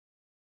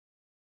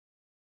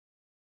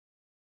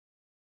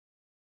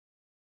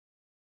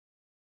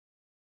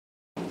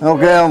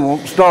Okay, I'm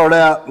going to start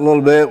out a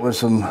little bit with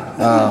some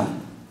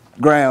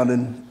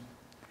grounding.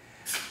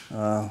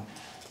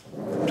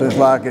 Just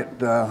like at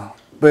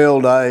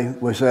field day,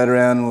 we sat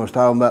around and was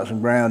talking about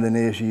some grounding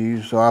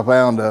issues. So I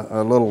found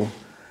a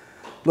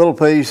little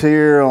piece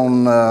here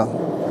on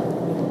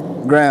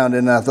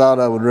grounding. I thought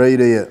I would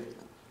read it.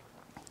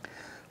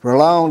 For a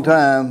long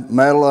time,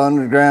 metal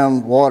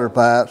underground water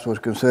pipes was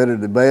considered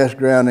the best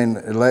grounding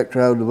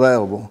electrode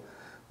available.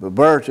 But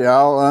virtually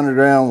all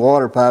underground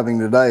water piping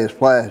today is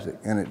plastic,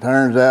 and it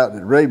turns out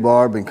that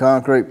rebar and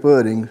concrete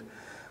footings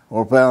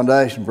or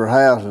foundation for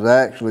houses is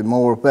actually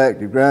more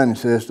effective grounding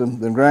system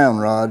than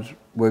ground rods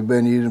we've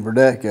been using for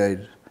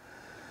decades.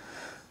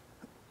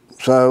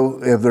 So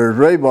if there's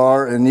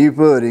rebar in new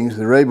footings,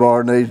 the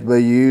rebar needs to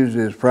be used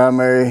as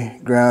primary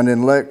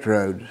grounding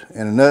electrodes.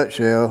 In a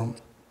nutshell,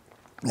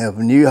 if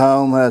a new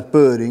home has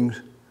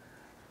footings,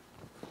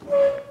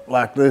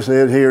 like this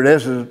is here,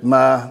 this is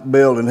my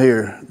building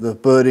here, the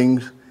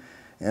footings,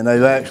 and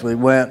they've actually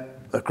went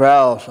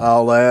across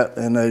all that,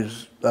 and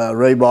there's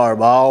rebar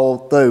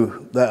all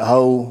through that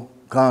whole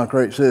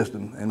concrete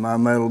system in my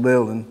metal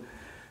building.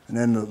 And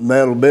then the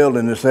metal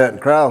building is set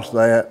across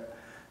that,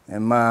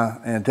 and my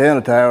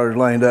antenna tower is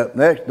laid up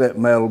next to that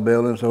metal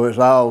building, so it's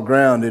all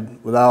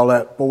grounded with all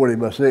that 40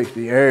 by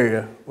 60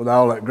 area with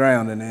all that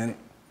grounding in it.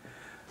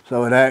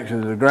 So it acts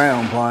as a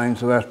ground plane,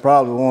 so that's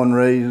probably one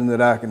reason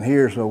that I can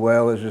hear so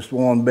well is just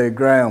one big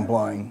ground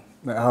plane,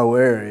 that whole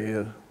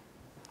area is.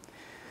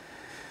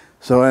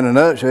 So in a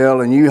nutshell,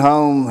 a new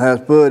home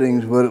has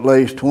footings with at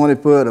least 20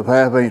 foot of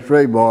half-inch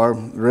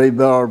rebar. The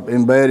rebar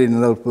embedded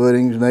in those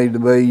footings need to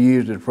be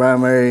used as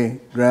primary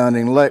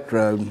grounding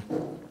electrode.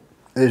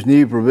 This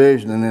new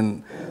provision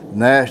in the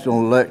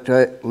National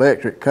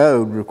Electric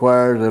Code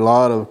requires a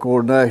lot of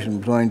coordination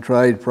between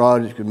trade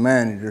projects and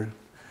managers.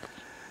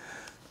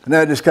 And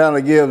that just kind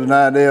of gives an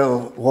idea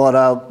of what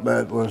I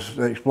was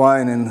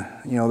explaining,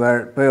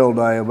 there at field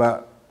day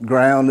about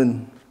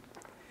grounding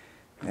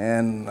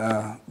and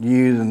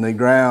using the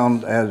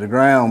ground as a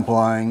ground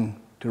plane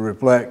to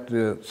reflect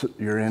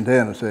your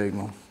antenna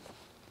signal.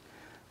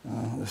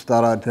 Just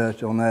thought I'd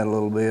touch on that a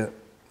little bit.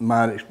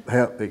 Might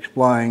help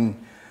explain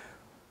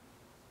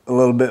a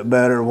little bit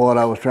better what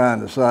I was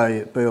trying to say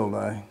at field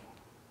day.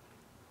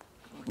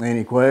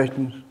 Any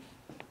questions?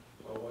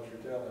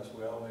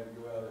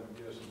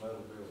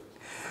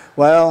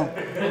 Well,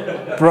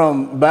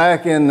 from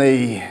back in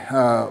the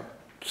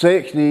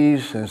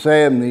 60s and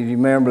 70s, you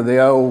remember the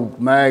old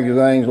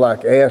magazines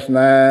like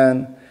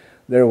S9?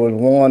 There was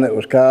one that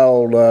was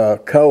called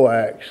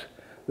Coax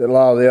that a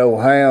lot of the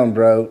old hounds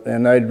wrote,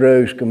 and they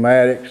drew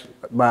schematics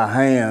by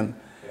hand,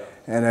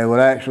 and they would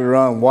actually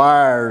run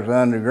wires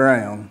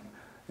underground,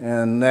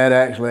 and that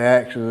actually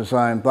acts as the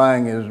same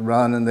thing as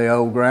running the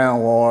old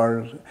ground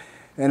wires.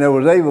 And there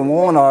was even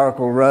one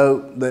article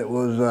wrote that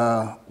was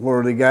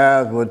where the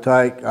guys would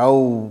take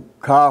old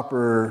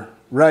copper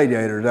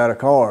radiators out of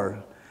cars,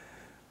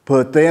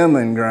 put them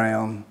in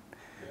ground,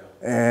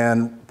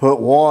 and put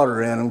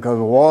water in them because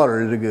the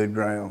water is a good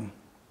ground.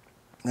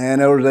 And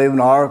there was even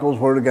articles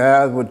where the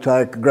guys would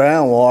take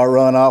ground wire,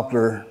 run off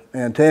their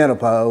antenna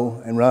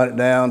pole, and run it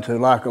down to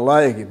like a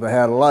lake if they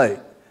had a lake,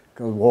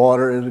 because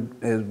water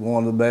is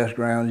one of the best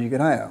grounds you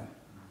can have.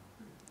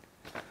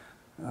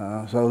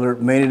 So there are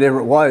many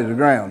different ways of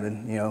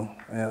grounding,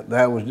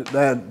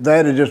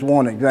 that is just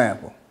one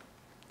example.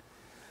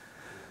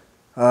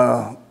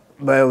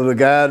 There was a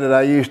guy that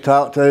I used to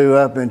talk to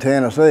up in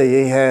Tennessee.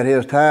 He had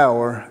his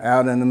tower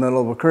out in the middle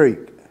of a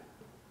creek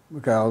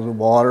because the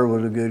water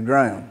was a good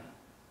ground.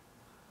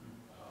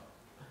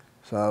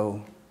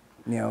 So,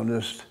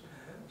 just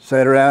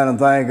sit around and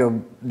think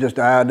of just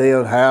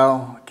ideas,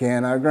 how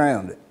can I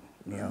ground it?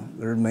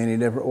 There's many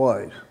different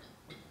ways.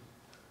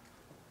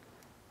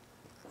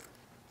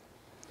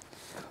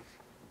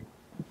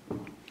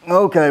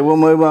 Okay, we'll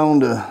move on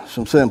to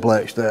some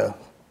Simplex stuff.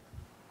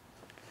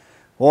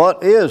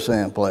 What is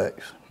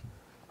Simplex?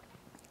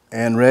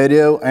 In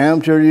radio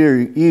amateur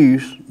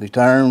use, the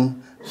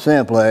term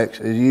Simplex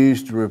is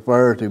used to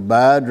refer to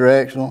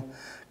bidirectional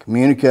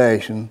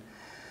communication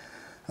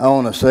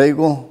on a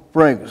single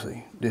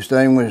frequency,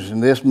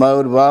 distinguishing this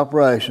mode of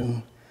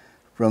operation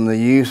from the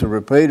use of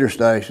repeater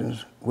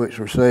stations which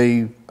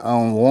receive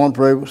on one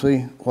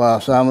frequency while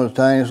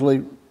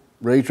simultaneously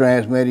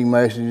retransmitting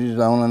messages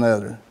on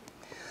another.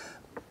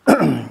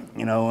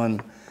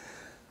 And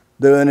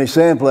doing a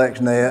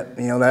simplex net,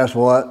 that's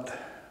what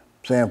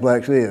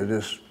simplex is.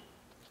 Just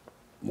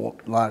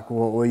like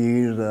what we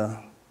use,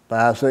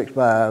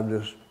 565,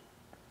 just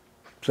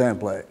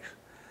simplex.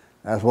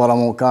 That's what I'm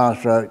going to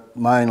concentrate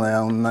mainly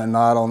on,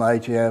 not on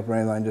HF or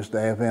anything, just the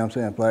FM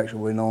simplex that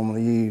we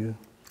normally use.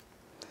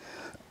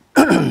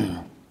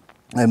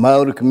 A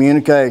mode of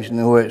communication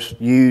in which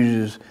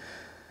users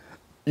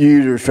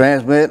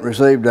transmit and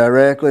receive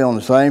directly on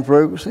the same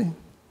frequency.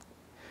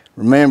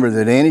 Remember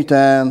that any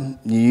time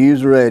you use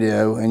the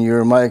radio and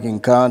you're making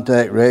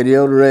contact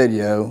radio to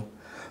radio,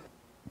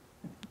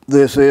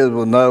 this is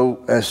with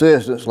no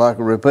assistance like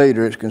a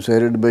repeater, it's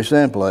considered to be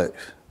simplex.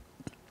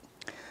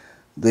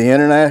 The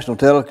International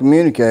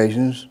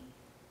Telecommunications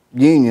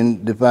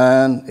Union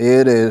define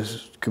it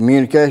as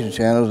communication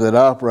channels that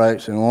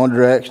operates in one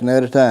direction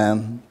at a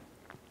time,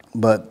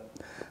 but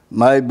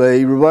may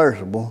be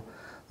reversible.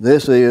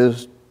 This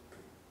is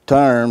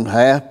termed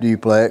half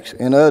duplex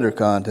in other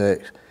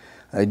contexts.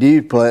 A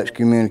duplex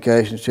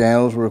communications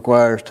channel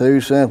requires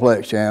two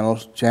simplex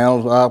channels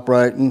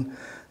operating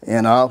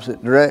in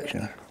opposite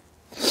directions.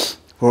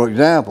 For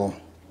example,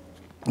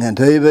 in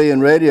TV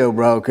and radio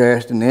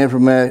broadcasting, the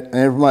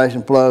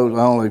information flows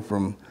only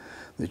from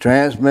the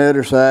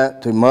transmitter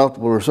site to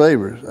multiple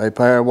receivers. A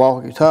pair of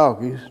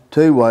walkie-talkies,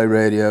 two-way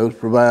radios,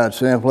 provide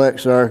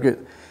simplex circuit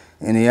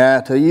in the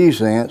ITU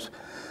sense.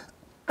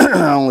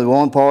 Only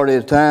one party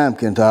at a time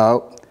can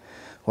talk,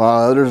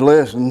 while others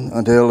listen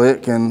until they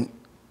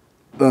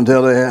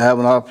have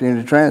an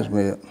opportunity to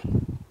transmit.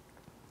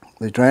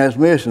 The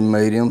transmission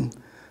medium,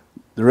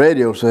 the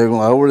radio signal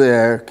over the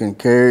air, can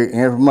carry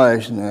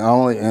information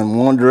only in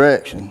one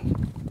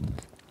direction.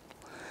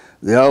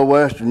 The old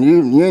Western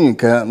Union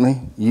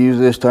Company used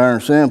this term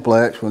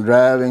simplex when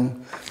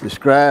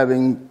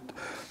describing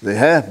the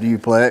half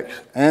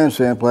duplex and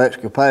simplex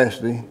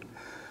capacity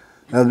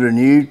of their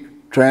new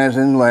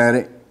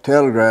transatlantic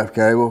telegraph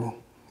cable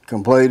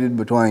completed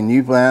between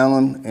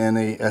Newfoundland and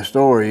the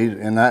Azores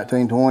in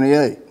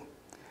 1928.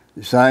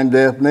 The same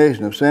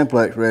definition of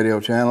simplex radio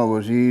channel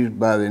was used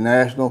by the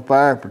National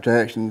Fire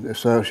Protection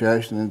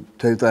Association in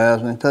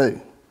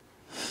 2002.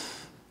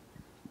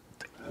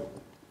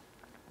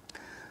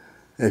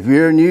 If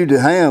you're new to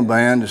ham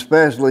band,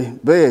 especially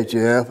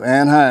VHF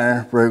and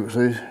higher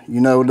frequencies,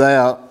 you no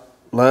doubt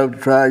love to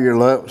try your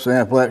luck with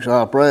simplex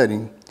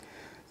operating.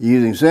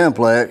 Using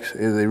simplex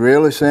is a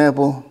really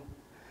simple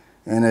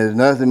and is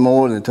nothing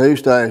more than two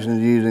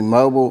stations using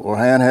mobile or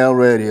handheld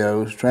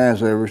radios,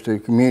 transceivers to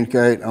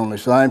communicate on the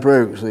same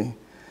frequency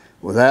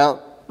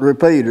without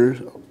repeaters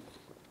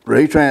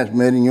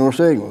retransmitting your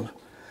signals.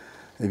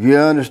 If you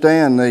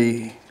understand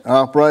the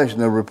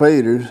operation of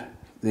repeaters,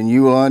 then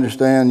you will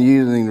understand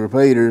using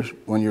repeaters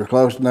when you're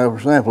close enough for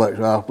simplex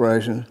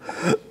operations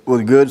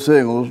with good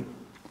signals,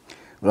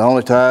 but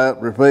only tie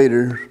up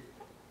repeaters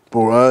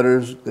for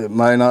others that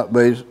may not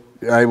be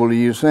able to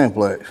use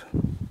simplex.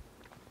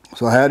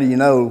 So how do you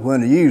know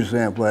when to use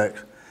simplex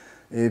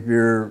if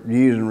you're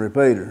using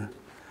repeater?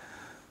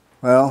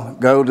 Well,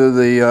 go to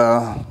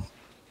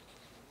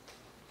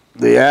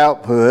the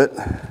output,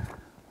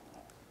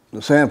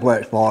 the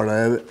simplex part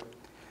of it,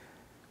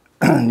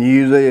 and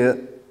use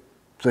it.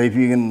 See if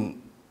you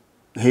can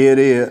hit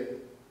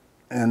it,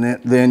 and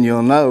then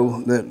you'll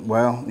know that,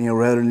 well,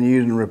 rather than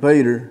using a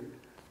repeater,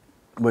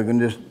 we can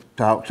just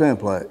talk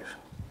simplex.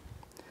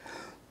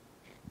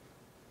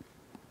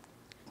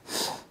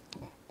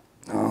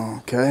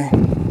 Okay,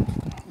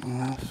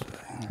 let's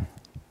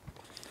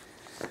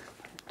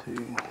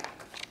see.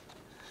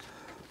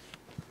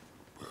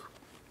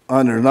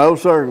 Under no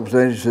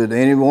circumstances should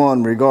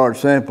anyone regard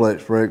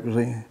simplex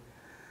frequency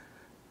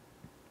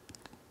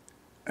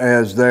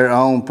as their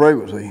own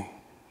frequency.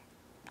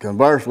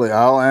 Conversely,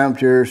 all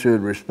amateurs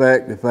should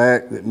respect the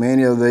fact that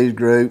many of these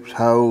groups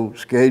hold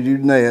scheduled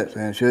nets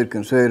and should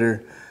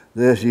consider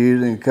this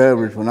using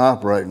coverage when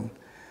operating.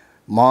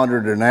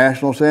 Monitor the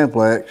national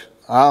simplex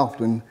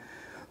often,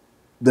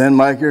 then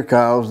make your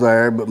calls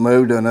there, but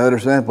move to another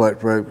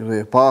simplex frequency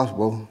if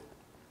possible,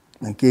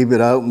 and keep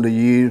it open to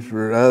use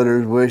for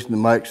others wishing to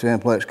make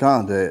simplex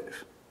contacts.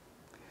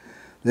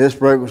 This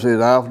frequency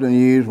is often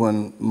used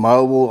when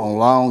mobile on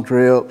long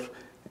trips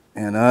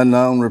and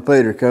unknown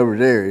repeater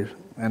coverage areas.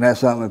 And that's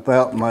something that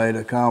Felton made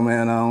a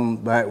comment on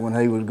back when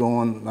he was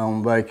going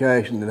on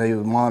vacation, that he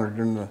was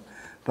monitoring the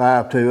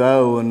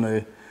 520 and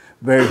the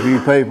very few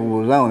people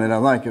was on it. I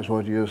think that's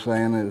what you were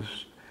saying, is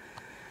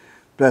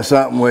that's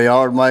something we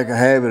ought to make a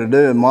habit of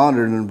doing,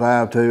 monitoring the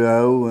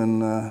 520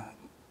 and 146.520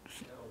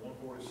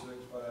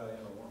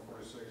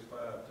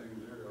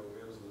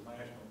 is the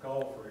national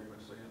call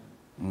frequency,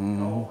 and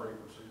call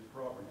frequency, the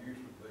proper use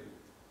would be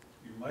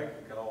you make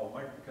the call,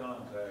 make the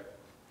contact,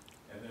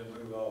 and then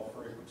move off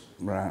frequency.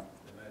 right.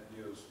 And that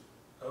gives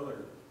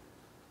other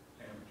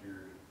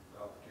amateurs the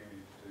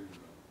opportunity to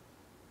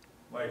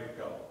make a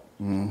call.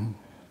 And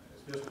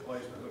it's just a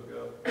place to hook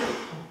up.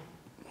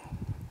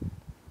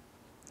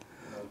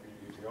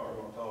 If you are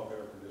going to talk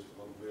over just a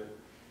little bit,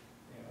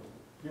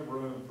 give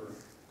room for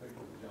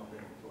people to jump in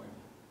between.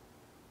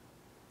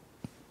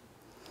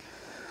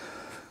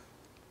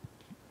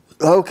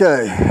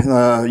 Okay,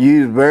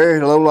 use very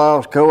low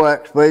loss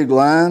coax speed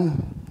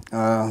line,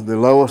 the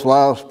lowest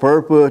loss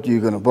per foot you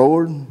can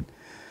afford.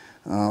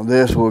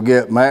 This will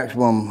get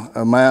maximum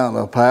amount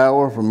of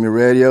power from your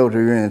radio to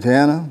your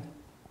antenna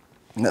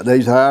at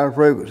these higher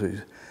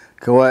frequencies.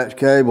 Coax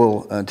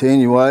cable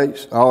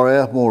attenuates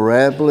RF more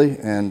rapidly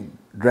and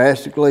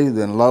drastically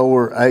than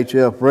lower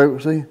HF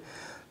frequency.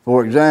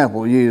 For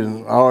example,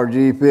 using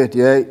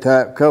RG58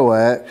 type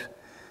coax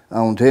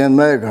on 10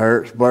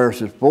 megahertz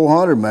versus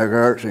 400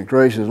 megahertz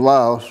increases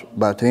loss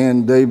by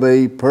 10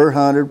 dB per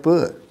 100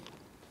 foot.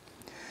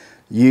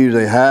 Use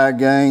a high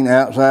gain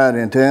outside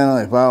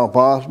antenna if all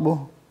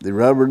possible. The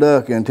rubber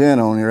duck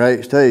antenna on your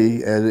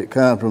HT as it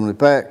comes from the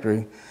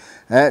factory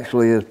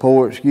actually is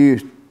poor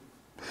excuse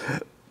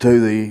to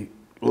the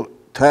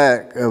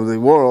tack of the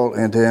world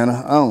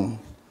antenna on.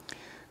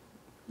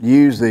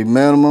 Use the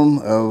minimum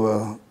of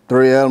a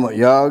 3-element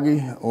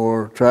Yagi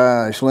or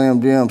try a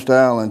Slim Jim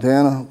style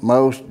antenna.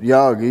 Most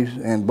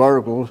Yagis and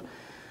verticals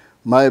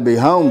may be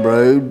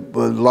homebrewed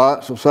with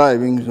lots of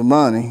savings of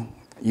money.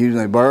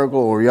 Using a vertical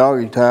or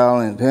Yagi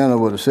style antenna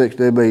with a 6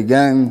 dB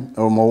gain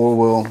or more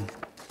will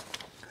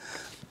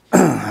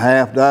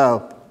half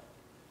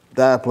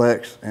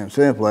diplex and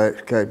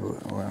simplex capable.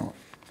 Well,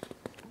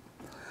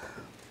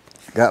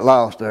 got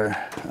lost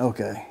there.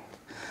 Okay.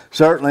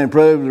 Certainly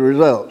improve the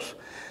results.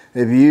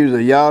 If you use a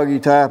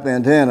Yagi type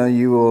antenna,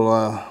 you will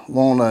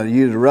want to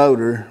use a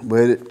rotor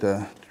with it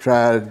to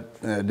try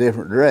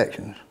different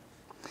directions.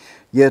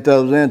 Get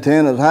those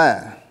antennas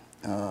high.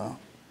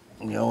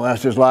 You know,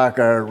 that's just like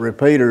our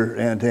repeater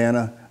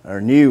antenna, our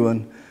new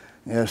one.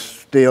 It's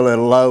still at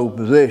a low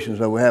position,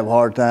 so we have a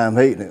hard time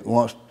heating it.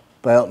 Once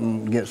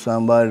Felton gets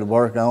somebody to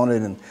work on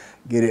it and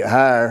get it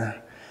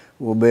higher,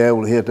 we'll be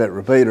able to hit that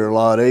repeater a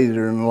lot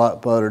easier and a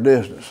lot further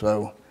distance.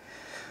 So,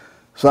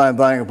 same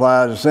thing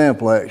applies to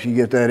Simplex. You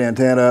get that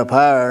antenna up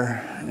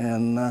higher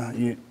and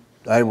you're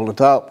able to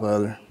talk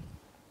further.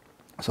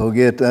 So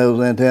get those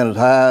antennas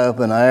high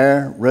up in the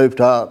air.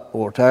 Rooftop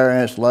or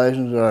tower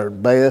installations are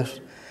best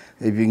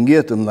if you can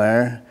get them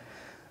there.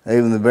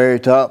 Even the very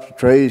tops of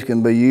trees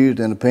can be used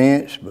in a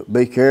pinch, but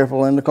be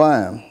careful in the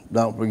climb.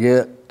 Don't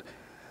forget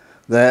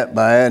that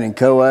by adding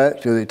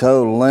coax to the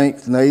total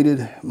length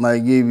needed may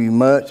give you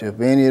much, if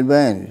any,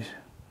 advantage.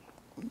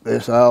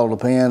 This all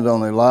depends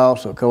on the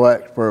loss of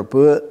coax per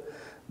foot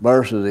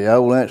versus the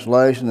old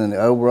insulation and the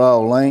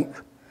overall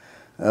length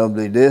of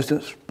the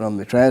distance from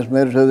the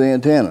transmitter to the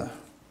antenna.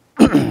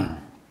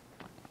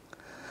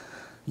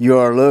 You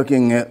are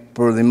looking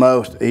for the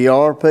most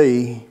ERP,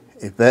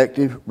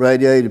 effective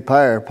radiated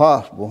power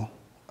possible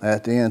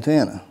at the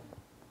antenna.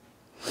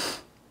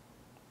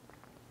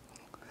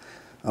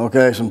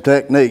 Okay, some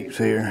techniques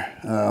here.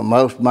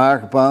 Most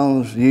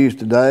microphones used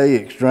today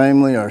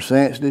extremely are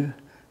sensitive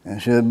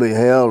and should be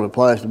held or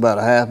placed about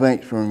a 1/2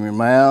 inch from your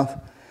mouth.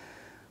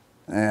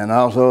 And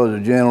also,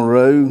 as a general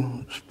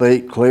rule,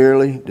 speak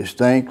clearly,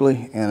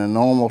 distinctly, in a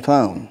normal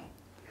tone.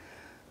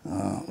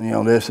 You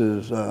know, this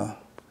is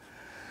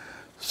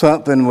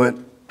something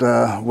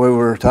that we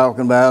were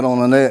talking about on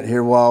the net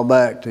here a while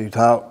back, to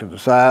talk to the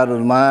side of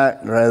the mic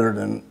rather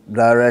than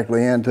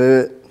directly into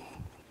it.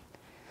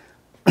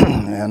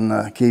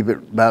 And keep it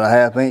about a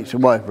 1/2 inch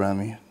away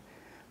from you.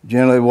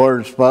 Generally,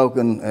 words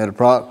spoken at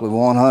approximately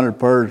 100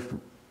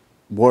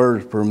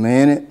 words per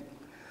minute.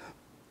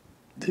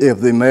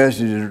 If the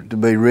message is to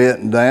be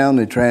written down,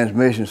 the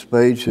transmission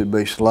speed should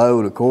be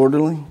slowed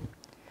accordingly.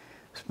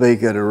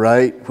 Speak at a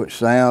rate which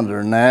sounds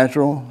are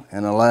natural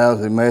and allows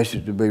the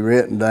message to be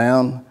written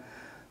down.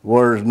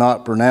 Words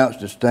not pronounced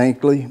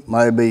distinctly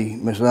may be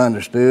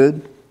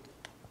misunderstood.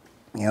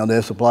 You know,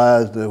 this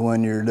applies to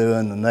when you're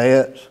doing the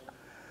nets.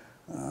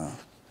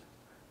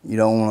 You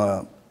don't want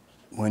to,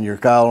 when you're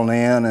calling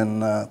in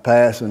and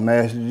passing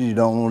messages, you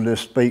don't want to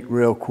just speak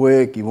real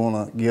quick. You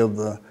want to give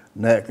the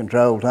net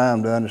control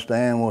time to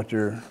understand what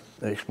you're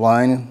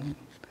explaining.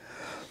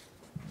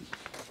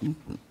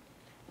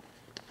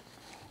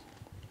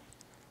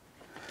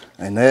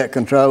 A net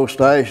control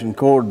station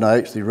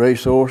coordinates the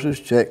resources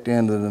checked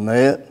into the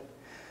net.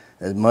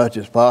 As much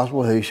as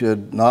possible, he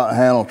should not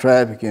handle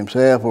traffic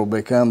himself or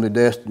become the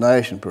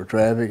destination for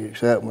traffic,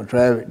 except when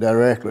traffic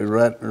directly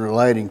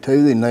relating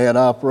to the net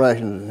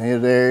operations in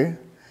his area.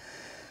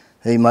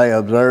 He may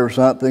observe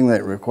something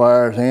that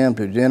requires him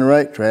to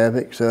generate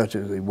traffic, such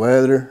as the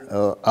weather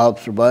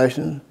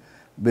observations,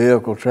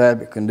 vehicle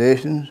traffic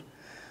conditions,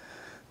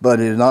 but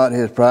it is not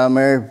his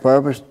primary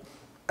purpose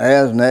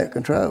as net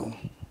control.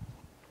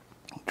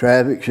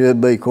 Traffic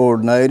should be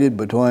coordinated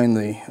between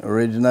the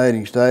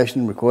originating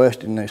station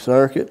requesting a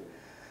circuit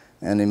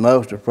and the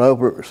most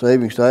appropriate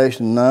receiving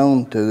station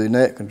known to the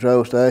net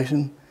control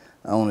station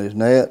on his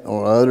net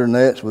or other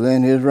nets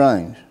within his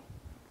range.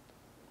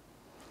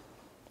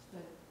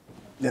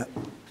 Yeah.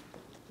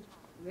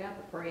 We have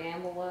the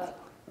preamble up.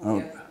 Oh.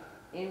 If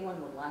anyone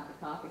would like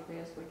a copy of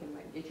this, we can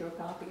get you a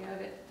copy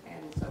of it.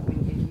 And so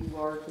if you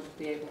were to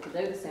be able to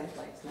do the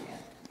Simplex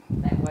net,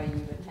 that way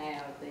you would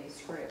have the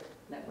script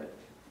that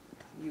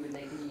you would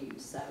need to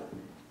use. So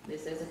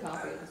this is a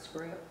copy of the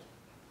script.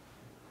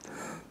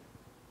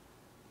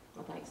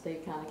 I think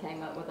Steve kind of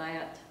came up with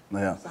that.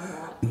 Yeah.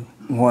 Somewhat.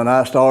 When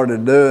I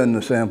started doing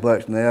the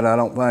Simplex net, I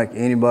don't think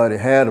anybody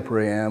had a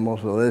preamble,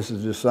 so this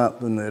is just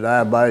something that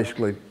I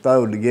basically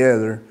throw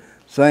together.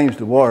 Seems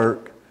to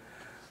work.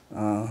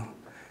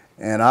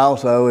 And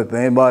also, if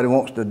anybody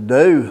wants to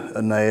do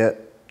a net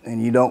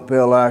and you don't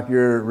feel like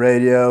your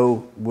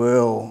radio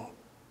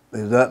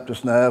is up to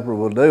snuff or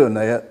will do a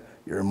net,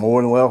 you're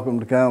more than welcome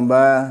to come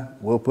by.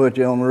 We'll put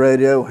you on the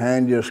radio,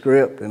 hand you a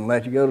script, and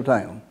let you go to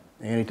town.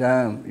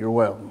 Anytime, you're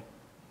welcome.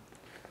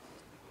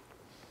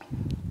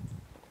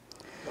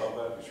 Talk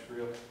about the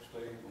script,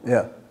 Steve.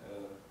 Yeah.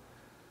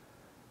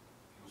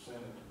 You'll send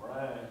it to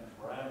Brian.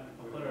 Brian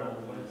can put it on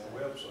the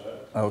website.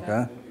 Okay.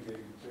 Then you can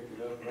pick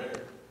it up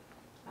there.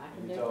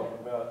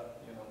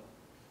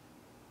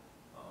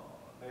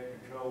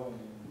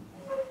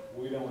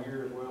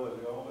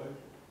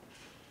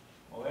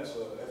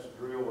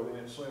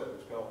 been set,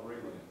 it's called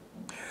relaying.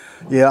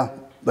 Yeah,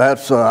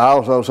 that's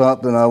also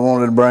something I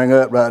wanted to bring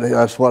up right here.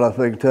 That's what I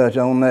figured to touch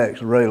on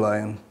next,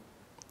 relaying.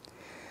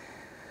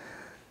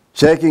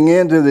 Checking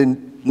into the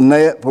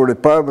net for the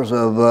purpose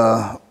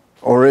of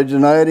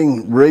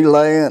originating,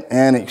 relaying,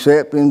 and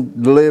accepting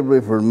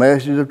delivery for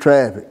message of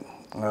traffic.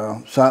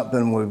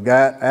 Something we've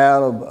got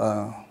out of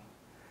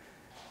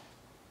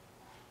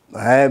the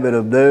habit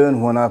of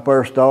doing. When I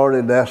first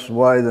started, that's the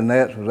way the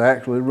nets was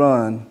actually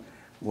run,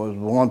 was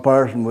one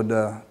person would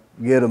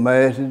get a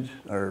message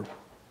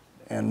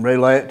and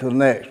relay it to the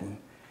next one,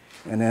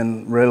 and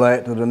then relay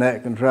it to the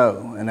net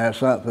control. And that's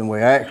something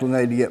we actually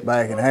need to get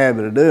back in the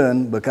habit of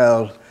doing,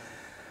 because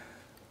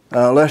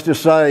let's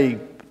just say,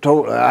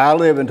 I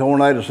live in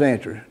tornado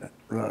century,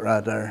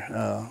 right there.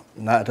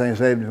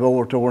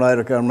 1974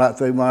 tornado come right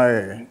through my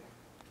area.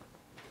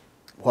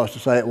 What's to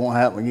say it won't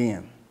happen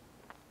again?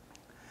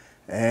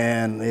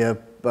 And if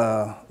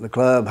the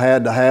club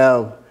had to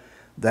have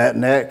that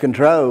net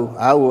control,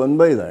 I wouldn't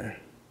be there.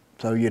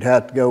 So you'd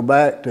have to go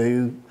back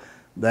to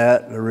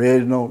that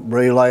original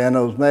relaying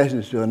those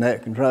messages to a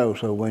net control.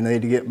 So we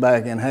need to get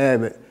back in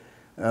habit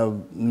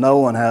of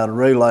knowing how to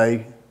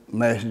relay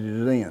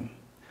messages in.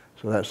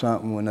 So that's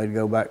something we need to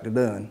go back to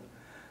doing.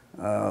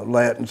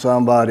 Letting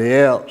somebody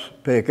else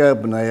pick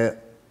up a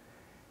net,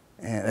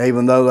 and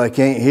even though they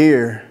can't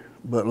hear,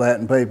 but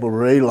letting people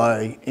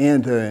relay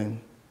into him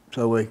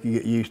so we can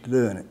get used to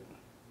doing it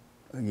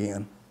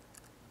again.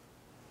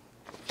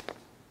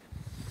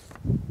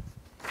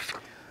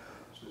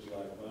 It's just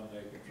like if I'm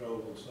net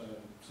control and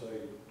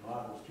say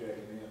Michael's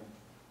checking in,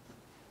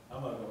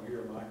 I'm not gonna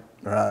hear Mike.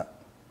 Right.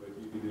 But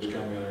you could just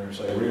come in there and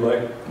say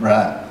relay,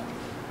 Right.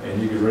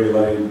 and you could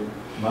relay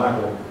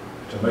Michael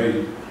to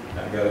me. I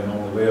got him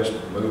on the list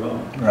and move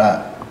on.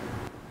 Right.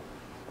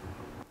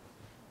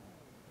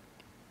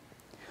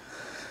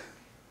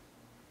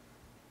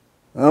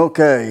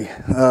 Okay.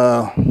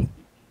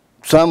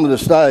 Some of the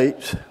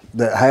states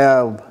that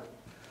have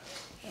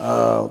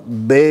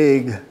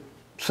big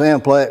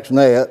Simplex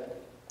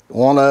net,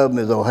 one of them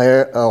is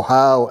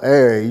Ohio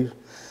Aries,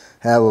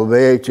 have a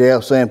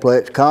VHF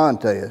Simplex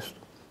contest.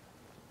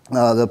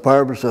 The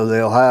purpose of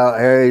the Ohio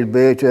Aries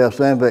VHF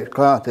Simplex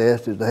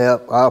contest is to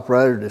help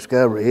operators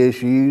discover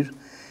issues,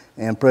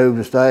 improve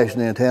the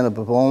station antenna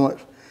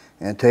performance,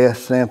 and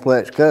test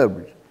Simplex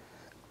coverage.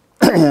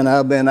 And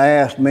I've been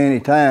asked many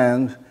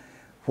times,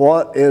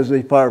 what is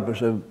the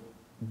purpose of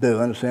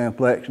doing a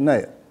Simplex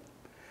net?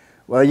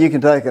 Well, you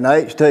can take an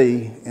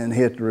HT and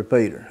hit the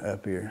repeater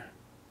up here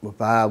with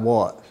 5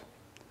 watts.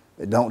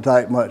 It don't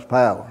take much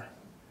power.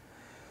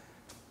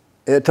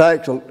 It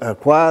takes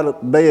quite a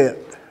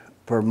bit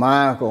for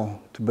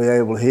Michael to be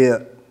able to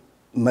hit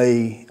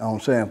me on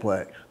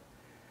Simplex.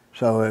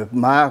 So if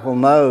Michael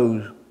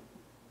knows,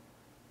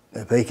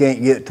 if he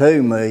can't get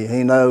to me,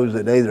 he knows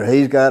that either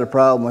he's got a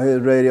problem with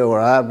his radio or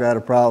I've got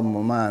a problem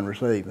with mine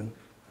receiving.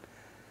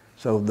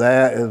 So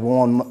that is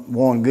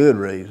one good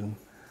reason.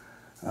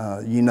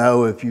 You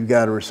know if you've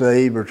got a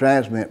receive or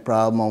transmit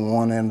problem on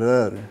one end or the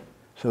other.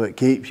 So it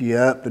keeps you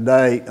up to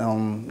date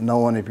on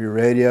knowing if your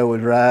radio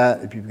is right,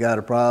 if you've got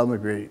a problem,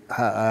 if your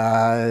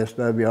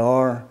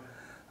ISWR,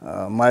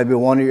 maybe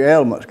one of your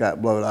elements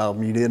got blown off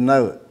and you didn't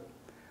know it.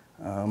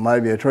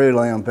 Maybe a tree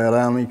limb fell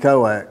down on your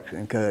coax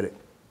and cut it.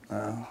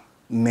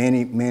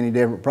 Many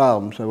different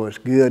problems. So it's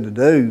good to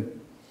do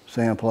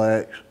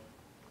Simplex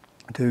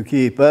to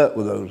keep up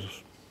with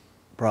those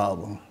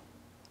problems.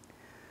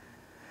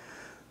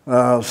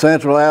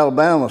 Central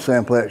Alabama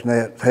Simplex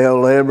net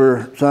held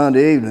every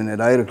Sunday evening at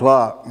 8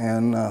 o'clock,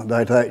 and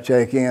they take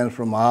check-ins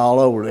from all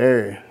over the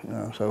area.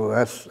 So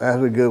that's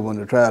a good one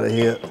to try to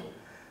hit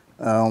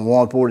on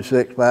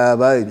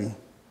 146.580.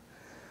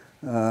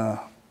 I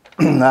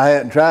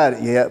hadn't tried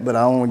it yet, but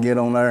I want to get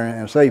on there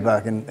and see if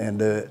I can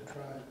do it.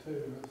 Try it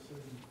too, let's see.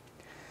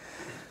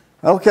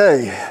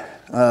 Okay,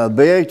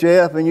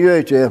 VHF and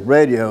UHF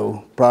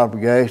radio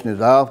propagation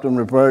is often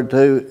referred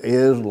to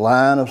as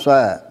line of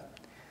sight.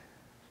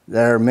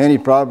 There are many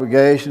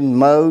propagation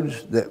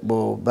modes that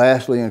will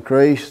vastly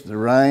increase the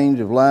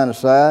range of line of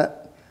sight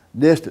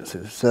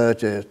distances,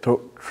 such as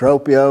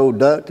tropeo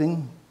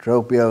ducting,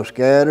 tropeo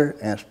scatter,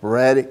 and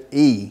sporadic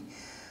E.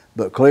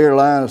 But clear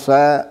line of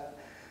sight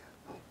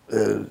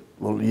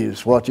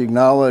is what you can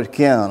always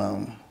count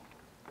on.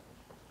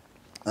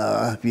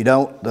 If you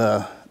don't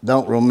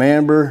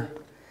remember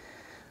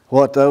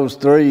what those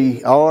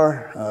three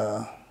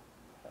are,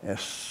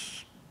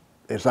 it's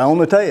on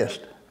the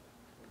test.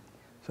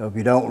 So if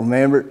you don't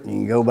remember it, you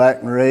can go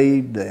back and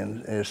read,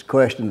 and it's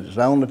questions that's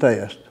on the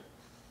test.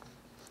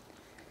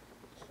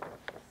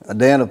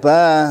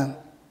 Identify.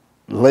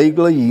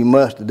 Legally, you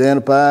must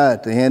identify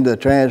at the end of the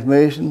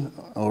transmission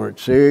or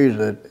its series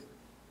at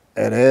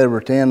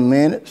every 10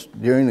 minutes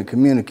during the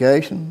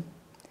communication.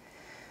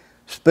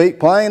 Speak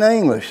plain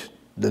English.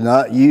 Do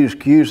not use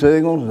Q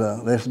signals.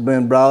 This has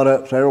been brought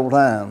up several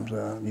times.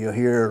 You'll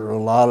hear a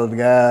lot of the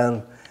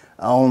guys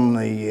on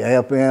the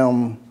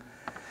FM,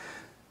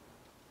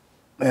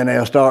 and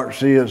they'll start to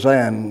see it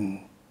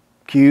saying,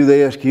 Q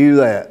this, Q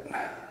that.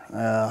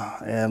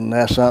 And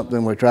that's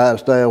something we try to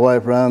stay away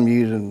from,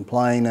 using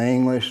plain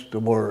English to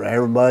where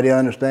everybody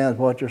understands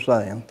what you're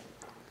saying.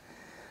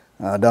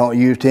 Don't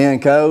use 10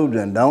 codes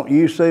and don't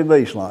use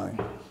CV slang.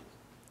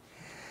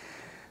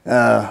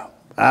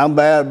 I'm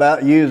bad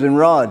about using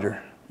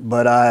Roger,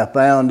 but I have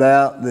found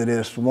out that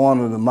it's one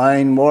of the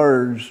main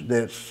words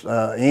that's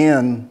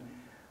in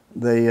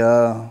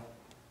the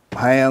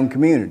ham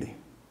community.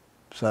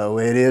 So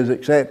it is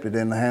accepted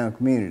in the ham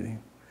community.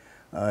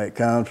 It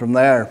comes from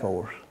the Air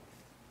Force.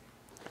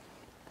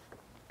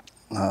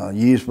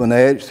 Use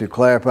phonetics to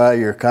clarify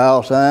your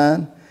call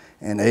sign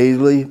and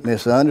easily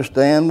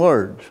misunderstand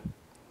words.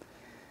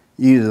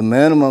 Use the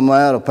minimum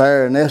amount of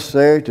power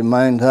necessary to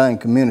maintain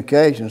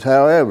communications.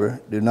 However,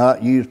 do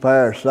not use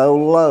power so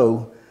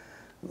low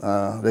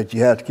that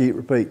you have to keep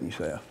repeating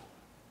yourself.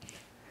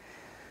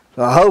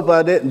 So I hope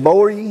I didn't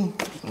bore you.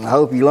 I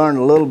hope you learned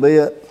a little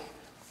bit.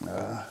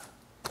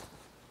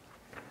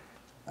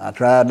 I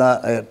tried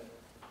not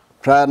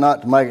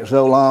to make it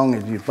so long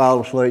as you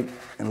fall asleep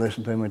and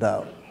listen to me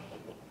talk.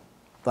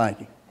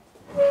 Thank you.